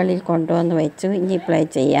സ്ട്രിപ്പിന് മുകളിൽ കൊണ്ടുവന്ന് വെച്ചു. ഇനി പ്ലേ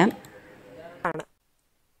ചെയ്യാം.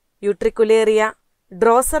 യൂട്രിക്കുലേറിയ,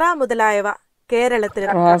 ഡ്രോസറ മുതലായവ കേരളത്തിൽ.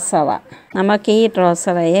 നമുക്ക് ഈ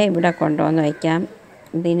ഡ്രോസറയെ ഇവിടെ കൊണ്ടുവന്ന് വയ്ക്കാം.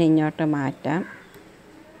 ഇതിനെ ഇങ്ങോട്ട് മാറ്റാം.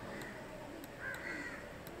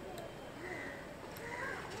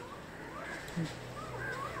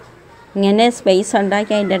 ഇങ്ങനെ സ്പേസ്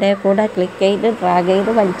ഉണ്ടാക്കി അതിൻ്റെ ഇടയിൽ കൂടെ ക്ലിക്ക് ചെയ്ത് ഡ്രാഗ്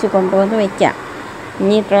ചെയ്ത് വലിച്ചു കൊണ്ടുവന്ന് വയ്ക്കാം.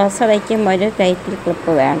 ഇനി ഡ്രോസറയ്ക്കും ഒരു ടൈറ്റിൽ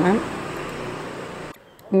ക്ലിപ്പ് വേണം.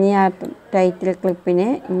 ഇനി ആ ടൈറ്റിൽ ക്ലിപ്പിനെ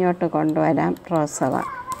ഇങ്ങോട്ട് കൊണ്ടുവരാം. ഡ്രോസറ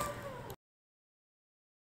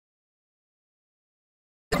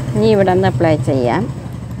ഇനി ഇവിടെ നിന്ന് പ്ലേ ചെയ്യാം.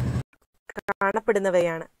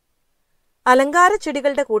 കാണപ്പെടുന്നവയാണ്. അലങ്കാര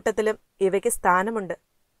ചെടികളുടെ കൂട്ടത്തിലും ഇവയ്ക്ക് സ്ഥാനമുണ്ട്.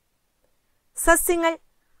 സസ്യങ്ങൾ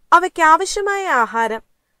അവയ്ക്കാവശ്യമായ ആഹാരം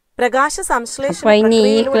പ്രകാശ സംശ്ലേഷണ ഇനി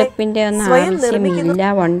ഈ ക്ലിപ്പിൻ്റെ ഒന്നും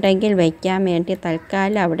ആവശ്യമില്ല. ഉണ്ടെങ്കിൽ വയ്ക്കാൻ വേണ്ടി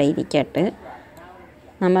തൽക്കാലം അവിടെ ഇരിക്കട്ടെ.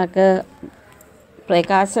 നമുക്ക്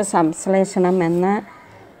പ്രകാശ സംശ്ലേഷണം എന്ന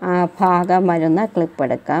ഭാഗം വരുന്ന ക്ലിപ്പ്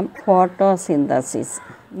എടുക്കാം. ഫോട്ടോസിന്തസിസ്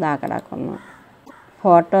ഇതാ കിടക്കുന്നു.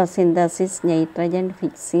 Photosynthesis, nitrogen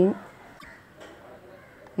fixing.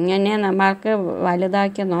 ഇങ്ങനെ നമ്മൾക്ക്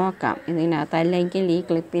വലുതാക്കി നോക്കാം ഇതിനകത്ത്. അല്ലെങ്കിൽ ഈ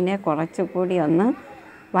ക്ലിപ്പിനെ കുറച്ചുകൂടി ഒന്ന്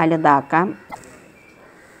വലുതാക്കാം.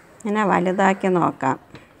 ഇങ്ങനെ വലുതാക്കി നോക്കാം.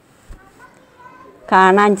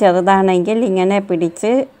 കാണാൻ ചെറുതാണെങ്കിൽ ഇങ്ങനെ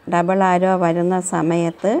പിടിച്ച് ഡബിൾ ആരോ വരുന്ന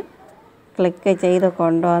സമയത്ത് ക്ലിക്ക് ചെയ്ത്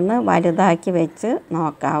കൊണ്ടുവന്ന് വലുതാക്കി വെച്ച്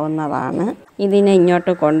നോക്കാവുന്നതാണ്. ഇതിനെ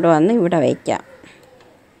ഇങ്ങോട്ട് കൊണ്ടുവന്ന് ഇവിടെ വയ്ക്കാം.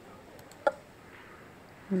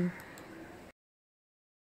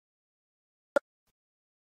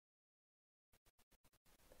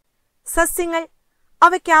 സസ്യങ്ങൾ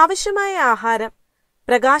അവയ്ക്കാവശ്യമായ ആഹാരം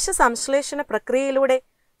പ്രകാശ സംശ്ലേഷണ പ്രക്രിയയിലൂടെ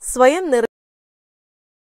സ്വയം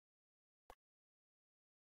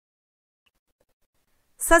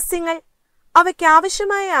സസ്യങ്ങൾ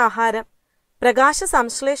അവയ്ക്കാവശ്യമായ ആഹാരം പ്രകാശ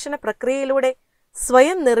സംശ്ലേഷണ പ്രക്രിയയിലൂടെ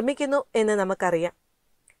സ്വയം നിർമ്മിക്കുന്നു എന്ന് നമുക്കറിയാം.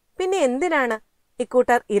 പിന്നെ എന്തിനാണ്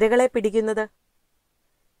ഇക്കൂട്ടർ ഇരകളെ പിടിക്കുന്നത്?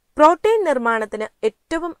 പ്രോട്ടീൻ നിർമ്മാണത്തിന്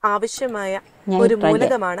ഏറ്റവും ആവശ്യമായ ഒരു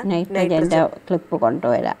മൂലകമാണ് നൈട്രജൻ. ക്ലിപ്പ്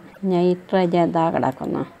കൊണ്ടുവരാം. നൈട്രജൻ ഇതാ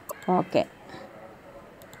കിടക്കുന്നു. ഓക്കെ,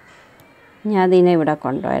 ഞാൻ അതിനെ ഇവിടെ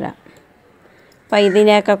കൊണ്ടുവരാം. അപ്പം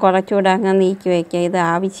ഇതിനെയൊക്കെ കുറച്ചുകൂടെ അങ്ങ് നീക്കി വയ്ക്കുക. ഇത്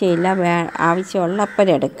ആവശ്യമില്ല.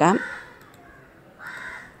 ആവശ്യമുള്ളപ്പോഴെടുക്കാം.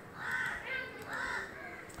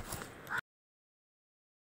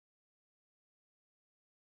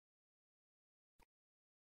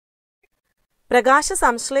 പ്രകാശ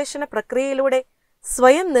സംശ്ലേഷണ പ്രക്രിയയിലൂടെ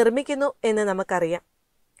സ്വയം നിർമ്മിക്കുന്നു എന്ന് നമുക്കറിയാം.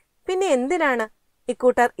 പിന്നെ എന്തിനാണ്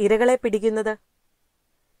ഇക്കൂട്ടർ ഇരകളെ പിടിക്കുന്നത്?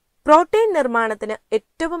 പ്രോട്ടീൻ നിർമ്മാണത്തിന്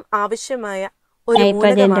ഏറ്റവും ആവശ്യമായ ഒരു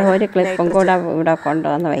നൈട്രജൻ്റെ ഒരു ക്ലിപ്പും കൂടെ ഇവിടെ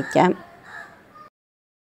കൊണ്ടുവന്ന് വയ്ക്കാം.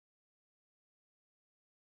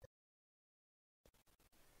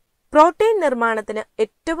 പ്രോട്ടീൻ നിർമ്മാണത്തിന്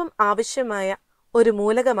ഏറ്റവും ആവശ്യമായ ഒരു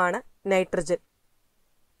മൂലകമാണ് നൈട്രജൻ.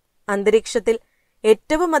 അന്തരീക്ഷത്തിൽ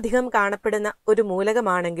ഏറ്റവും അധികം കാണപ്പെടുന്ന ഒരു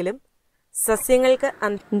മൂലകമാണെങ്കിലും സസ്യങ്ങൾക്ക്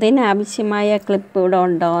ഇതിനാവശ്യമായ ക്ലിപ്പ് ഇവിടെ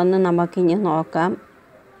ഉണ്ടോ എന്ന് നമുക്കിനി നോക്കാം.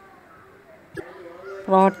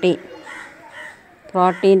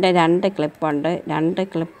 പ്രോട്ടീൻ്റെ 2 ക്ലിപ്പുണ്ട്. 2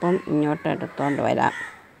 ക്ലിപ്പും ഇങ്ങോട്ട് എടുത്തുകൊണ്ട് വരാം.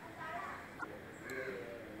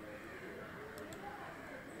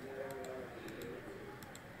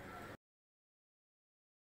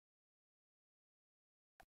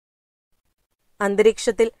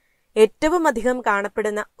 അന്തരീക്ഷത്തിൽ ഏറ്റവും അധികം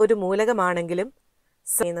കാണപ്പെടുന്ന ഒരു മൂലകമാണെങ്കിലും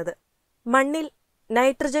മണ്ണിൽ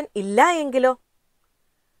നൈട്രജൻ ഇല്ല എങ്കിലോ?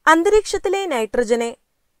 അന്തരീക്ഷത്തിലെ നൈട്രജനെ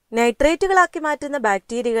നൈട്രേറ്റുകളാക്കി മാറ്റുന്ന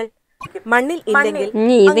ബാക്ടീരിയകൾ മണ്ണിൽ ഇല്ലെങ്കിൽ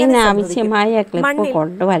ഇതിനാവശ്യമായ ക്ലിപ്പ്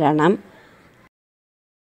കൊണ്ടുവരണം.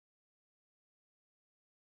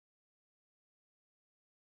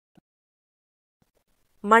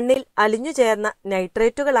 മണ്ണിൽ അലിഞ്ഞു ചേർന്ന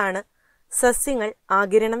നൈട്രേറ്റുകളാണ് സസ്യങ്ങൾ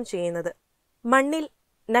ആഗിരണം ചെയ്യുന്നത്. മണ്ണിൽ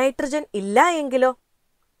നൈട്രജൻ ഇല്ല എങ്കിലോ?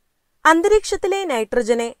 അന്തരീക്ഷത്തിലെ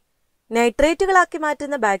നൈട്രജനെ നൈട്രേറ്റുകളാക്കി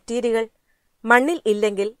മാറ്റുന്ന ബാക്ടീരിയകൾ മണ്ണിൽ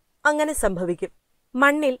ഇല്ലെങ്കിൽ അങ്ങനെ സംഭവിക്കും.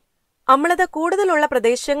 മണ്ണിൽ അമ്ലത കൂടുതലുള്ള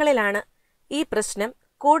പ്രദേശങ്ങളിലാണ് ഈ പ്രശ്നം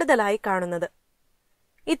കൂടുതലായി കാണുന്നത്.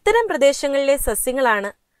 ഇത്തരം പ്രദേശങ്ങളിലെ സസ്യങ്ങളാണ്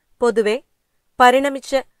പൊതുവെ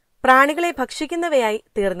പരിണമിച്ച് പ്രാണികളെ ഭക്ഷിക്കുന്നവയായി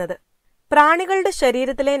തീർന്നത്. പ്രാണികളുടെ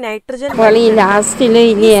ശരീരത്തിലെ നൈട്രജൻ ഈ ലാസ്റ്റിൽ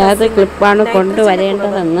ഇനി ഏത് ക്ലിപ്പാണ്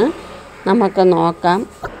കൊണ്ടുവരേണ്ടതെന്ന് നമുക്ക് നോക്കാം.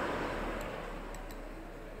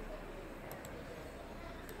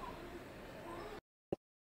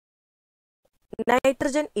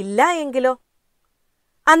 നൈട്രജൻ ഇല്ല എങ്കിലോ?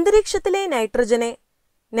 അന്തരീക്ഷത്തിലെ നൈട്രജനെ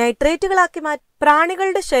നൈട്രേറ്റുകളാക്കി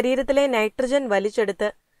പ്രാണികളുടെ ശരീരത്തിലെ നൈട്രജൻ വലിച്ചെടുത്ത്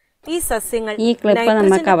ഈ സസ്യങ്ങൾ ഈ ക്ലിപ്പ്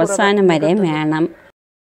നമുക്ക് അവസാനം വരെ വേണം.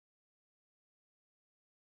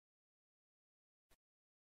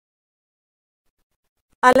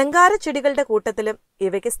 അലങ്കാര ചെടികളുടെ കൂട്ടത്തിലും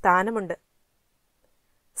ഇവയ്ക്ക് സ്ഥാനമുണ്ട്.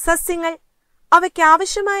 സസ്യങ്ങൾ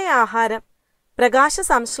അവയ്ക്കാവശ്യമായ ആഹാരം പ്രകാശ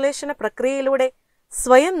സംശ്ലേഷണ പ്രക്രിയയിലൂടെ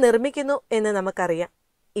സ്വയം നിർമ്മിക്കുന്നു എന്ന് നമുക്കറിയാം.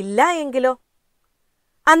 ഇല്ല എങ്കിലോ?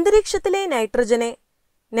 അന്തരീക്ഷത്തിലെ നൈട്രജനെ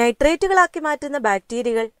നൈട്രേറ്റുകളാക്കി മാറ്റുന്ന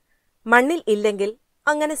ബാക്ടീരിയകൾ മണ്ണിൽ ഇല്ലെങ്കിൽ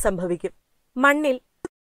അങ്ങനെ സംഭവിക്കും. മണ്ണിൽ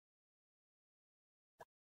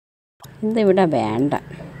ഇതിവിടെ വേണ്ട,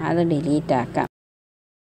 അത് ഡിലീറ്റ് ആക്കാം.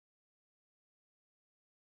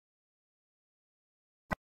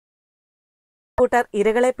 കൂട്ടർ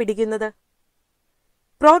ഇരകളെ പിടിക്കുന്നത്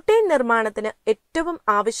പ്രോട്ടീൻ നിർമ്മാണത്തിന് ഏറ്റവും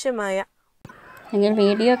ആവശ്യമായ അല്ലെങ്കിൽ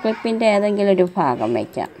വീഡിയോ ക്ലിപ്പിൻ്റെ ഏതെങ്കിലും ഒരു ഭാഗം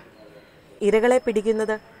വയ്ക്കാം. ഇരകളെ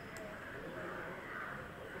പിടിക്കുന്നത്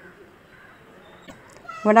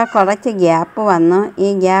ഇവിടെ കുറച്ച് ഗ്യാപ്പ് വന്നു. ഈ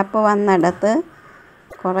ഗ്യാപ്പ് വന്നിടത്ത്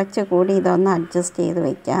കുറച്ചുകൂടി ഇതൊന്ന് അഡ്ജസ്റ്റ് ചെയ്ത്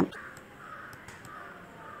വയ്ക്കാം.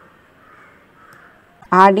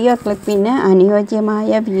 ഓഡിയോ ക്ലിപ്പിന്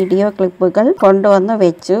അനുയോജ്യമായ വീഡിയോ ക്ലിപ്പുകൾ കൊണ്ടുവന്ന്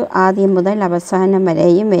വെച്ചു. ആദ്യം മുതൽ അവസാനം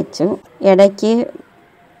വരെയും വെച്ചു. ഇടയ്ക്ക്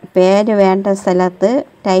പേര് വേണ്ട സ്ഥലത്ത്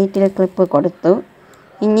ടൈറ്റിൽ ക്ലിപ്പ് കൊടുത്തു.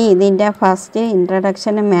 ഇനി ഇതിൻ്റെ ഫസ്റ്റ്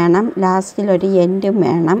ഇൻട്രഡക്ഷനും വേണം, ലാസ്റ്റിലൊരു എൻഡും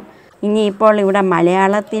വേണം. ഇനിയിപ്പോൾ ഇവിടെ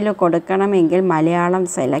മലയാളത്തിൽ കൊടുക്കണമെങ്കിൽ മലയാളം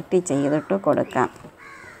സെലക്ട് ചെയ്തിട്ട് കൊടുക്കാം.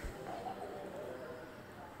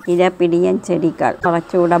 ഇരപിടിയൻ ചെടികൾ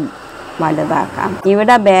കുറച്ചുകൂടെ വലുതാക്കാം.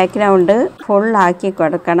 ഇവിടെ ബാക്ക്ഗ്രൗണ്ട് ഫുള്ളാക്കി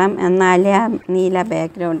കൊടുക്കണം, എന്നാലേ ആ നീല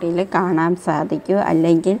ബാക്ക്ഗ്രൗണ്ടിൽ കാണാൻ സാധിക്കൂ.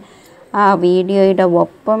 അല്ലെങ്കിൽ ആ വീഡിയോയുടെ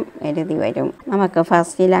ഒപ്പം എഴുതി വരും. നമുക്ക്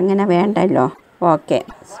ഫസ്റ്റിൽ അങ്ങനെ വേണ്ടല്ലോ. ഓക്കെ,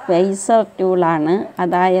 സ്പേസർ ടൂളാണ്.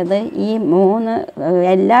 അതായത് ഈ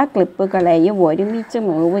എല്ലാ ക്ലിപ്പുകളെയും ഒരുമിച്ച്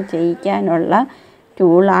മൂവ് ചെയ്യിക്കാനുള്ള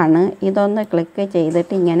ടൂളാണ്. ഇതൊന്ന് ക്ലിക്ക്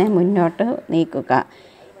ചെയ്തിട്ട് ഇങ്ങനെ മുന്നോട്ട് നീക്കുക.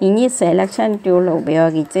 ഇനി സെലക്ഷൻ ടൂൾ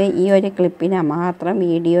ഉപയോഗിച്ച് ഈ ഒരു ക്ലിപ്പിനെ മാത്രം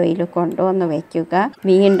വീഡിയോയിൽ കൊണ്ടുവന്ന് വയ്ക്കുക.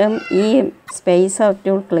 വീണ്ടും ഈ സ്പേസർ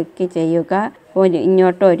ടൂൾ ക്ലിക്ക് ചെയ്യുക.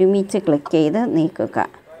 ഇങ്ങോട്ട് ഒരുമിച്ച് ക്ലിക്ക് ചെയ്ത് നീക്കുക.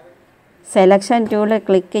 സെലക്ഷൻ ടൂൾ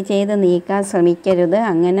ക്ലിക്ക് ചെയ്ത് നീക്കാൻ ശ്രമിക്കരുത്.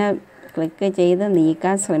 അങ്ങനെ ക്ലിക്ക് ചെയ്ത്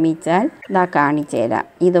നീക്കാൻ ശ്രമിച്ചാൽ ഇതാ കാണിച്ചു തരാം.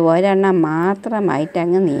 ഇത് ഒരെണ്ണം മാത്രമായിട്ട്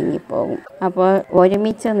അങ്ങ് നീങ്ങിപ്പോകും. അപ്പോൾ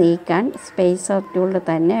ഒരുമിച്ച് നീക്കാൻ സ്പേസർ ടൂൾ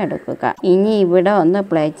തന്നെ എടുക്കുക. ഇനി ഇവിടെ ഒന്ന്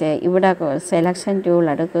പ്ലേ ചെയ്യുക. ഇവിടെ സെലക്ഷൻ ടൂൾ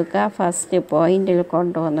എടുക്കുക. ഫസ്റ്റ് പോയിന്റിൽ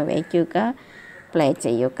കൊണ്ടുവന്ന് വയ്ക്കുക. പ്ലേ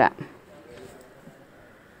ചെയ്യുക.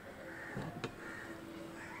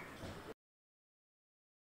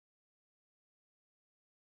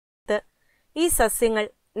 ഈ സസ്യങ്ങൾ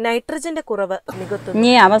നൈട്രജന്റെ കുറവ് നികത്തുന്നു. ഇനി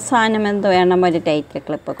അവസാനം എന്ത് വേണം, ഒരു ടൈറ്റിൽ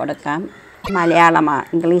ക്ലിപ്പ് കൊടുക്കാം. മലയാളം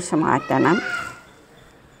ഇംഗ്ലീഷ് മാറ്റണം.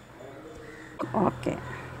 ഓക്കെ,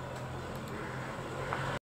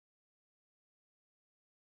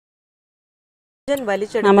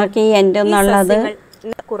 നമുക്ക് ഈ എൻ്റെ എന്നുള്ളത്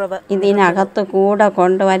ഇതിനകത്ത് കൂടെ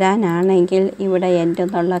കൊണ്ടുവരാനാണെങ്കിൽ ഇവിടെ എൻ്റെ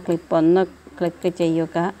എന്നുള്ള ക്ലിപ്പ് ഒന്ന് ക്ലിക്ക്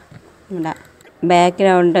ചെയ്യുക. ഇവിടെ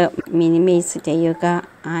ബാക്ക്ഗ്രൗണ്ട് മിനിമൈസ് ചെയ്യുക,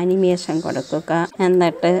 ആനിമേഷൻ കൊടുക്കുക.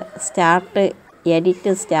 എന്നിട്ട്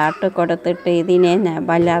എഡിറ്റ് സ്റ്റാർട്ട് കൊടുത്തിട്ട് ഇതിനെ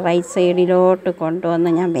വല്ല റൈറ്റ് സൈഡിലോട്ട് കൊണ്ടുവന്ന്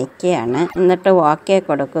ഞാൻ വയ്ക്കുകയാണ്. എന്നിട്ട് ഓക്കെ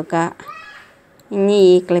കൊടുക്കുക. ഇനി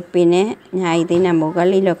ഈ ക്ലിപ്പിനെ ഞാൻ ഇതിനെ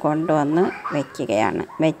മുകളിൽ കൊണ്ടുവന്ന് വയ്ക്കുകയാണ്.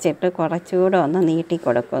 വെച്ചിട്ട് കുറച്ചുകൂടെ ഒന്ന് നീട്ടി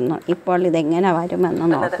കൊടുക്കുന്നു. ഇപ്പോൾ ഇതെങ്ങനെ വരുമെന്ന്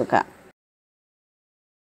നോക്കുക.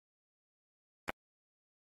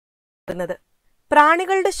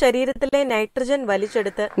 പ്രാണികളുടെ ശരീരത്തിലെ നൈട്രജൻ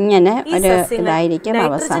വലിച്ചെടുത്ത് ഇങ്ങനെ ഒരു ഇതായിരിക്കും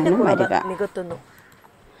അവസാനം വരിക.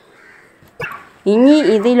 ഇനി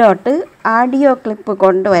ഇതിലോട്ട് ഓഡിയോ ക്ലിപ്പ്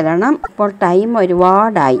കൊണ്ടുവരണം. ഇപ്പോൾ ടൈം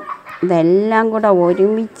ഒരുപാടായി. ഇതെല്ലാം കൂടെ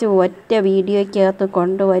ഒരുമിച്ച് ഒറ്റ വീഡിയോയ്ക്കകത്ത്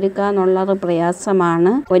കൊണ്ടുവരിക എന്നുള്ളത്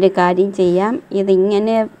പ്രയാസമാണ്. ഒരു കാര്യം ചെയ്യാം,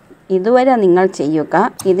 ഇതുവരെ നിങ്ങൾ ചെയ്യുക.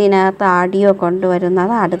 ഇതിനകത്ത് ഓഡിയോ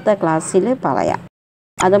കൊണ്ടുവരുന്നത് അടുത്ത ക്ലാസ്സിൽ പറയാം.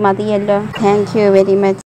 അത് മതിയല്ലോ. Thank you very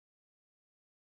much.